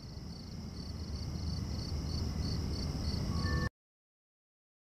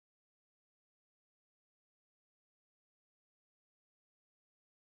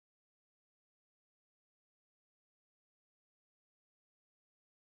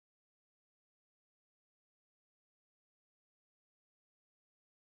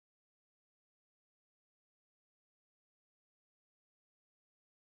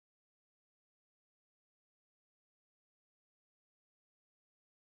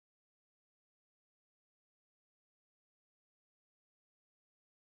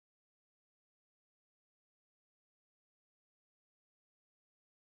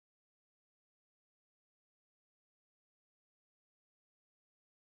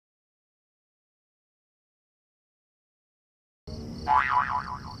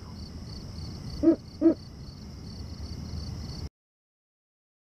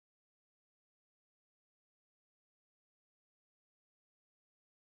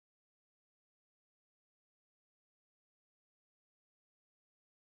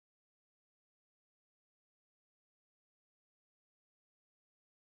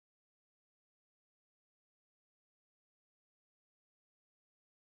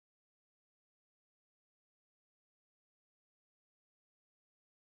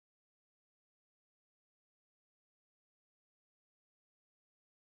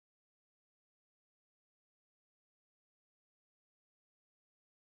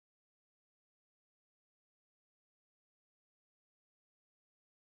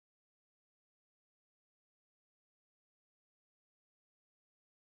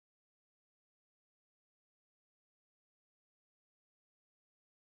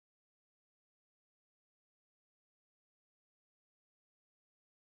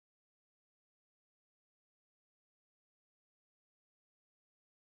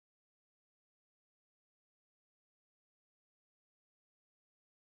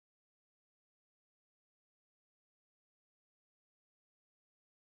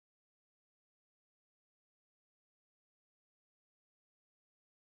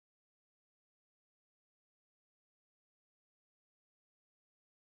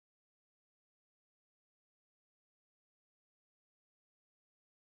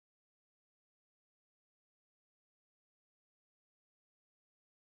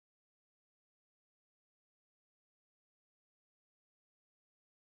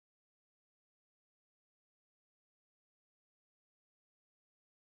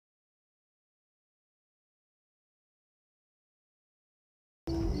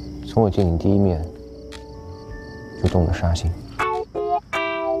从我见你第一面就动了杀心。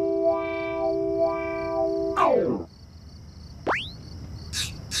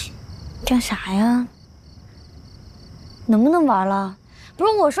干啥呀？能不能玩了？不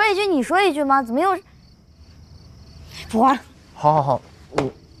是我说一句你说一句吗？怎么又……不玩了。好，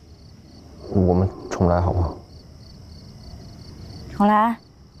我们重来好不好？重来。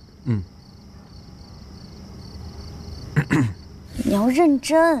嗯。你要认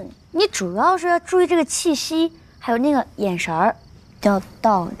真，你主要是要注意这个气息，还有那个眼神儿，要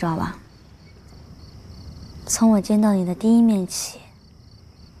到，知道吧？从我见到你的第一面起，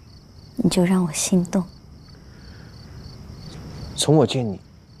你就让我心动。从我见你，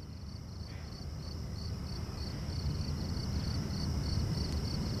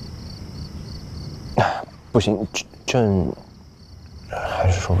不行，朕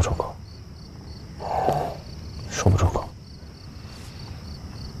还是说不出口，说不出口。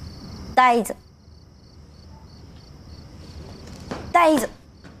呆子，呆子。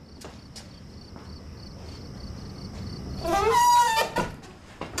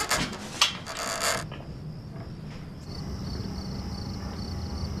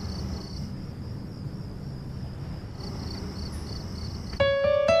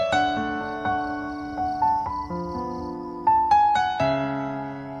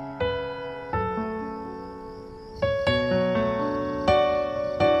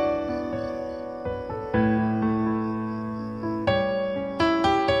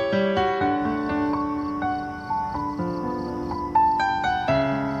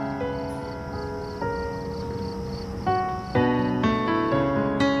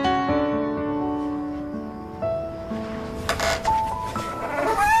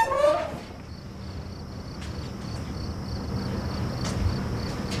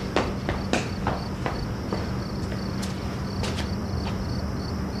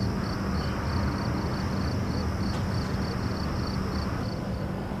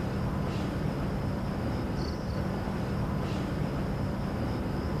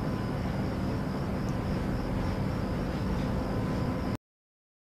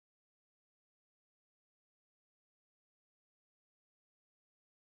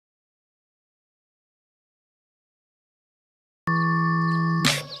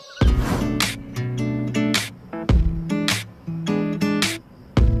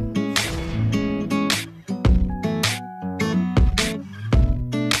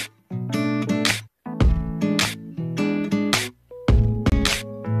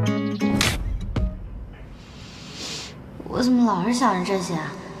我怎么老是想着这些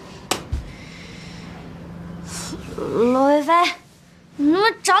啊？罗维飞，你能不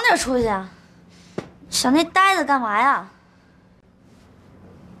能长点出息啊？想那呆子干嘛呀？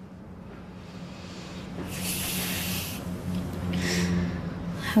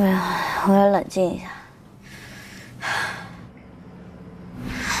哎呀，我得冷静一下。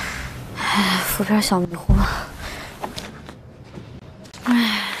哎，敷片小迷糊。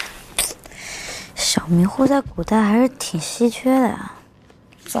哎。小迷糊在古代还是挺稀缺的呀，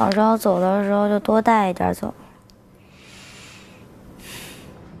早知道走的时候就多带一点走。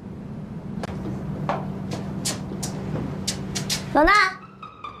老大，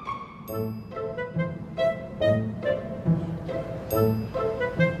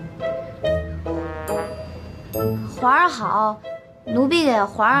皇上好，奴婢给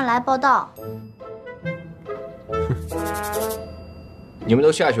皇上来报道。你们都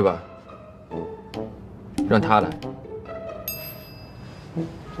下去吧。让他来。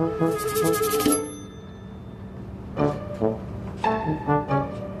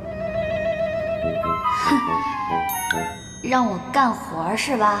让我干活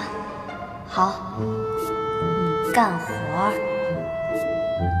是吧？好，干活。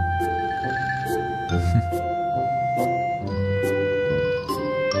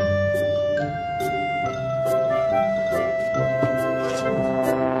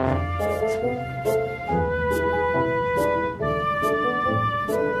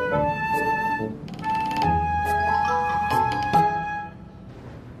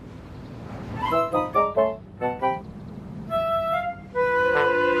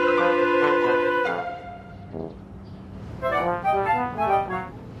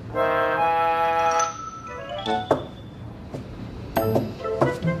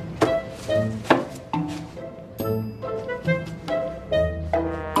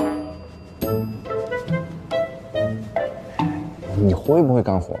你会不会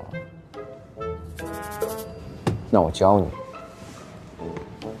干活？那我教你。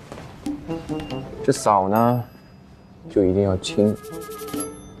这扫呢，就一定要轻。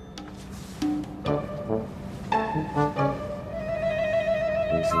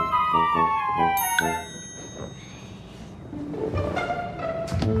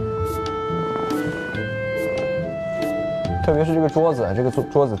特别是这个桌子，这个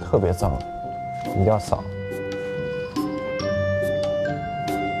桌子特别脏，一定要扫。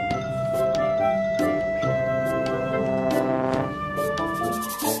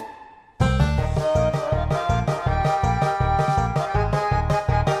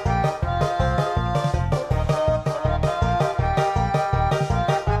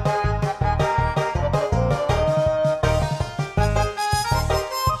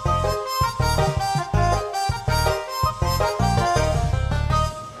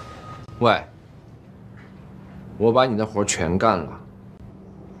喂，我把你的活全干了。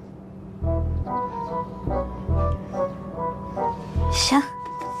行，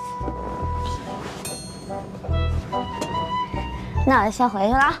那我先回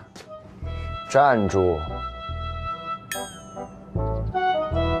去了啊。站住！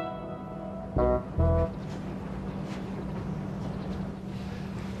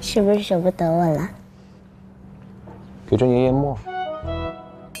是不是舍不得我了？给朕研研墨。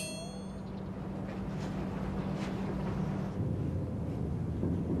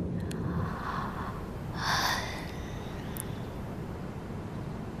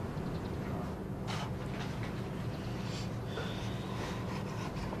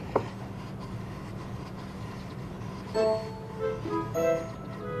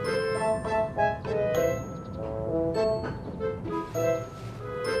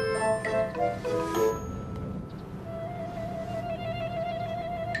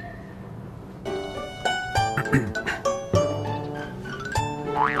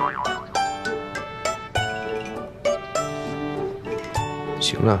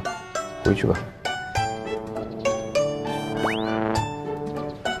行了，回去吧。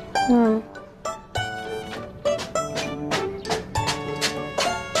嗯。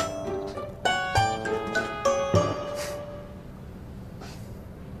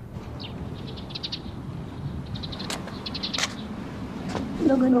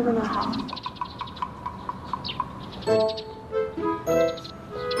都跟着好。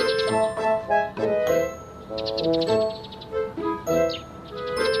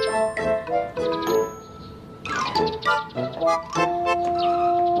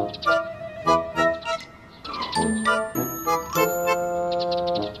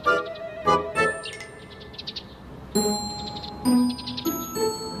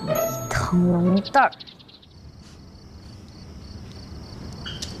腾龙蛋儿。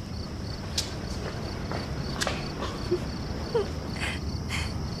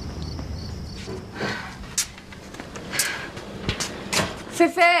菲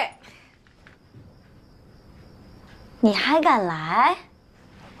菲，你还敢来？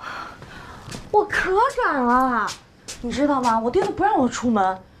我可敢了，你知道吗？我爹都不让我出门。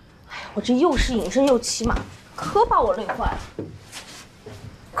哎呀，我这又是隐身又骑马，可把我累坏了。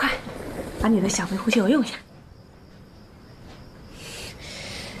快，把你的小维护精油用一下。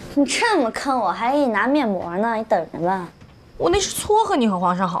你这么坑我，还给你拿面膜呢，你等着吧。我那是撮合你和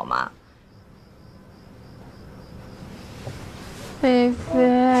皇上好吗？菲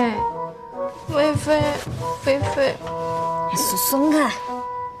菲，菲菲，菲菲，你松开，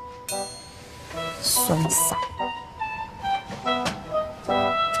酸嗓。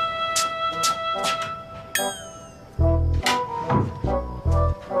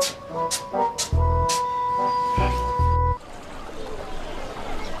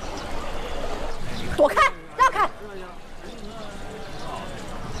躲开，让开！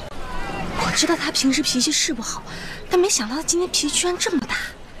我知道他平时脾气是不好，但没想到他今天脾气居然这么大。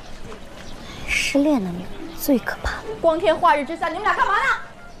失恋的女人最可怕了。光天化日之下，你们俩干嘛呢？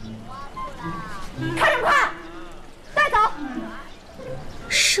看什么看？带走！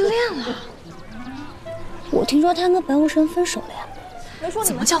失恋了？我听说他跟白无神分手了呀。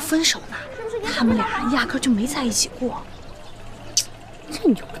怎么叫分手呢？他们俩人压根就没在一起过。这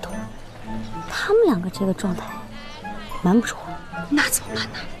你就不懂了。他们两个这个状态，瞒不住我。那怎么办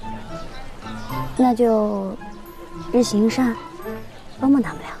呢？那就日行一善，帮帮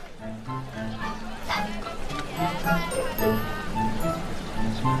他们俩。来，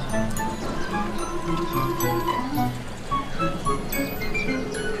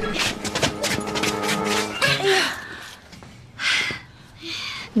哎呀，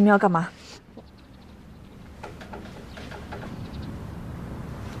你们要干嘛？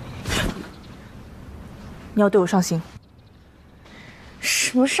你要对我上刑？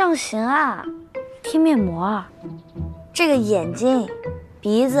什么上刑啊？贴面膜，这个眼睛、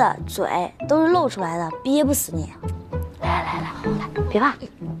鼻子、嘴都是露出来的，憋不死你。来，别怕，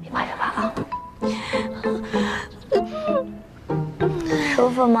别怕啊！舒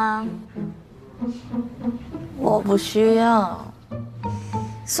服吗？我不需要。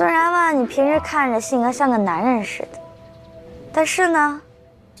虽然吧，你平时看着性格像个男人似的，但是呢，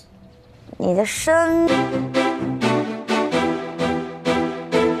你的身。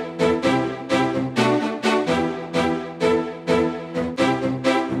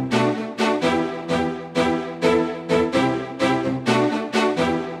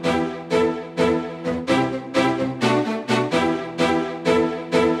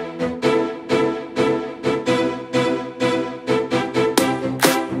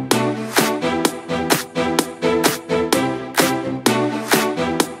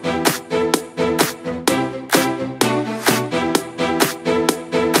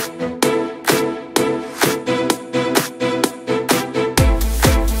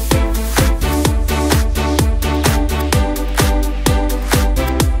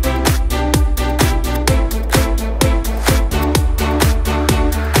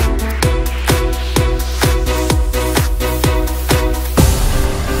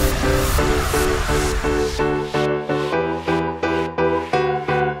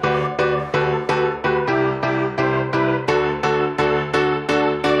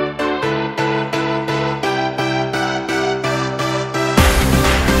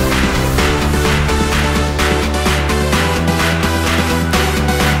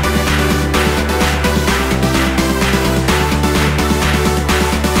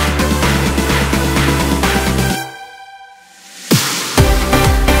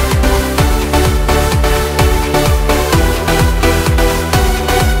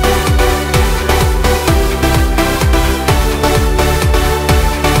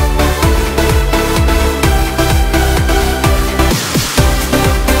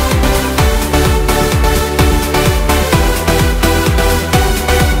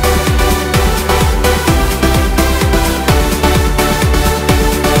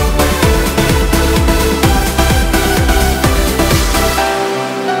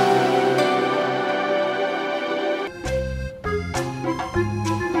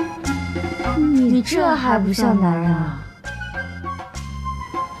 你这还不像男人啊？